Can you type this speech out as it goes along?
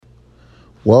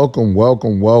Welcome,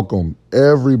 welcome, welcome,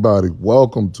 everybody.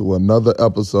 Welcome to another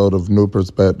episode of New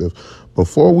Perspective.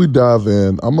 Before we dive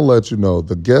in, I'm going to let you know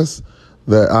the guest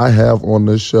that I have on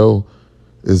this show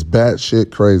is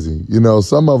batshit crazy. You know,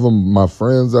 some of them my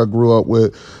friends I grew up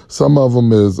with, some of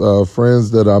them is friends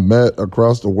that I met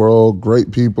across the world,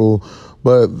 great people,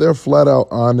 but they're flat out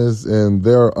honest and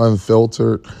they're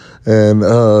unfiltered, and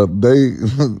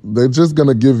they're just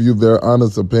gonna give you their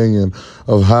honest opinion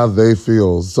of how they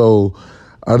feel. So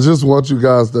I just want you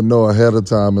guys to know ahead of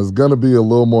time it's going to be a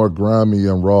little more grimy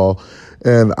and raw.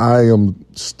 And I am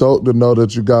stoked to know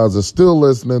that you guys are still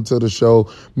listening to the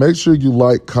show. Make sure you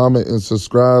like, comment, and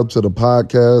subscribe to the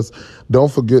podcast.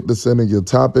 Don't forget to send in your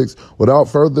topics. Without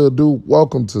further ado,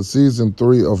 welcome to Season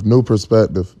 3 of New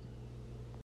Perspective.